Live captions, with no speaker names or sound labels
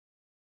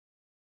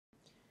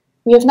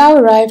We have now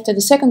arrived at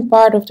the second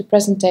part of the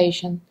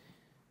presentation,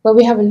 where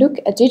we have a look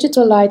at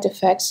digital light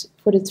effects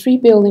for the three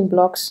building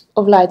blocks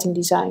of lighting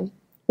design,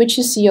 which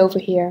you see over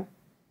here.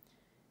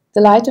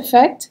 The light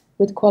effect,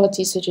 with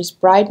qualities such as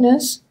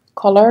brightness,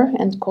 color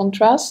and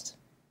contrast.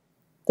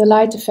 The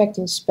light effect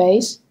in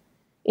space,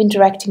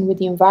 interacting with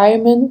the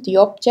environment, the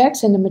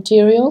objects and the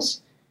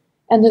materials.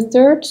 And the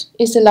third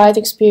is the light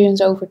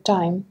experience over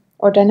time,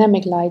 or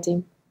dynamic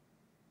lighting.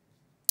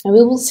 And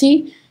we will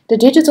see that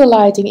digital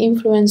lighting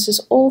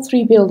influences all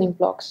three building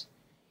blocks.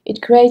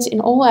 It creates in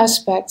all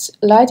aspects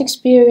a light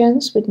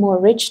experience with more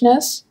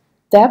richness,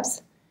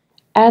 depth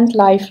and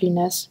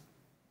liveliness.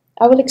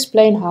 I will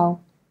explain how.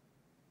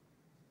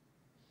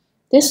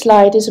 This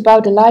slide is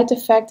about the light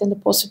effect and the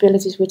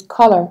possibilities with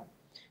color,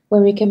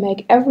 when we can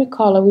make every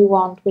color we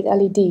want with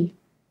LED.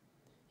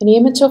 And the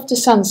image of the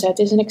sunset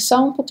is an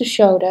example to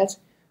show that,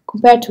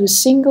 compared to a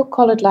single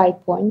colored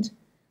light point,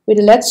 with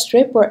a LED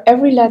strip where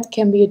every LED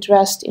can be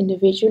addressed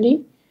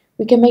individually,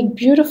 we can make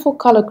beautiful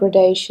color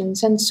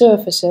gradations and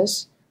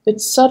surfaces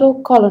with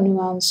subtle color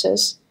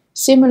nuances,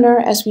 similar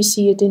as we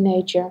see it in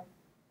nature.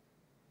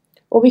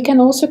 Or we can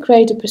also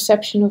create a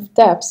perception of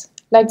depth,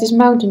 like this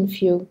mountain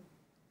view,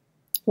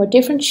 where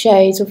different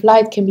shades of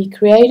light can be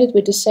created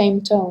with the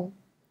same tone.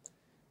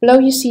 Below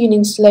you see an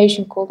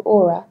installation called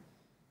Aura,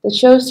 that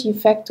shows the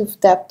effect of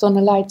depth on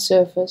a light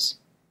surface.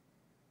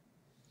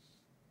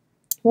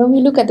 When we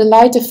look at the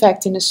light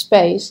effect in a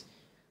space,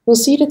 we'll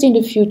see that in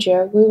the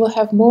future we will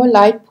have more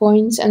light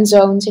points and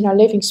zones in our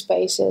living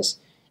spaces,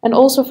 and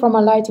also from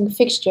our lighting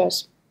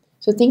fixtures.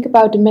 So think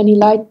about the many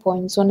light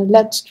points on a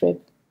LED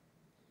strip.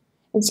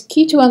 It's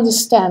key to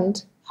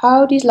understand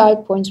how these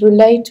light points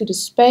relate to the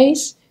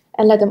space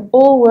and let them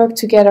all work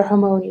together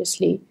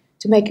harmoniously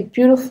to make a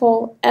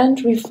beautiful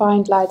and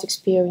refined light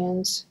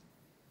experience.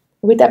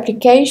 With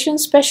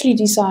applications specially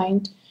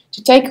designed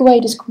to take away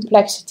this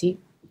complexity,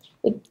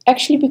 it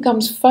actually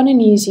becomes fun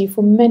and easy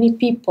for many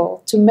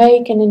people to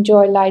make and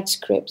enjoy light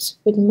scripts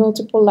with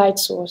multiple light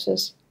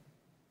sources.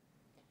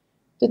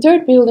 The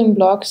third building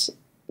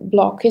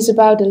block is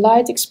about the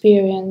light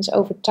experience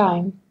over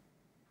time.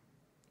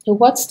 So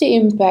what's the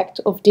impact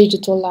of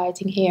digital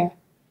lighting here?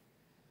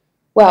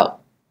 Well,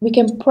 we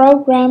can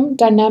program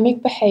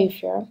dynamic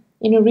behavior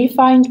in a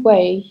refined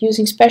way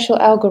using special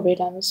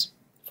algorithms,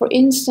 for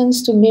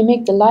instance to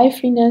mimic the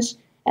liveliness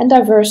and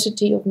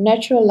diversity of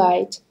natural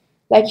light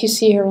like you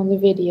see here on the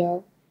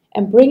video,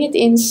 and bring it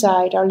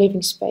inside our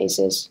living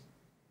spaces.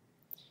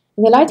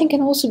 And the lighting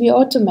can also be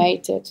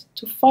automated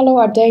to follow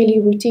our daily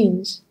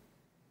routines.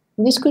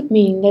 And this could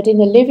mean that in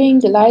the living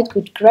the light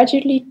would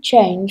gradually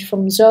change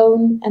from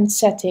zone and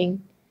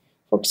setting,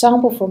 for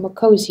example from a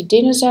cozy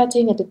dinner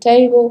setting at the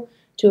table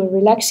to a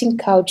relaxing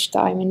couch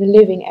time in the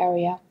living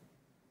area.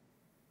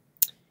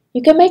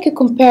 You can make a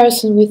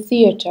comparison with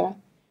theatre,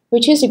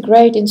 which is a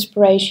great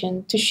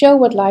inspiration to show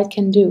what light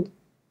can do.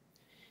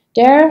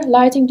 There,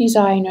 lighting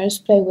designers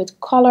play with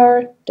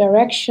color,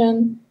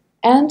 direction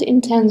and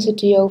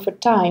intensity over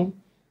time,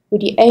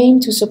 with the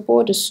aim to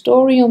support the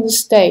story on the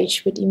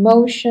stage with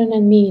emotion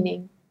and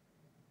meaning.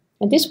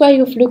 And this way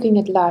of looking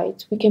at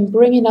light we can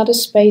bring in other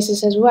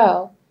spaces as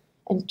well,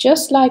 and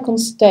just like on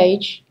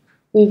stage,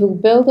 we will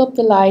build up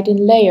the light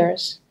in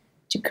layers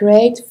to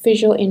create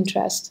visual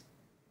interest.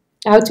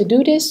 How to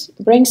do this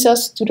brings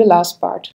us to the last part.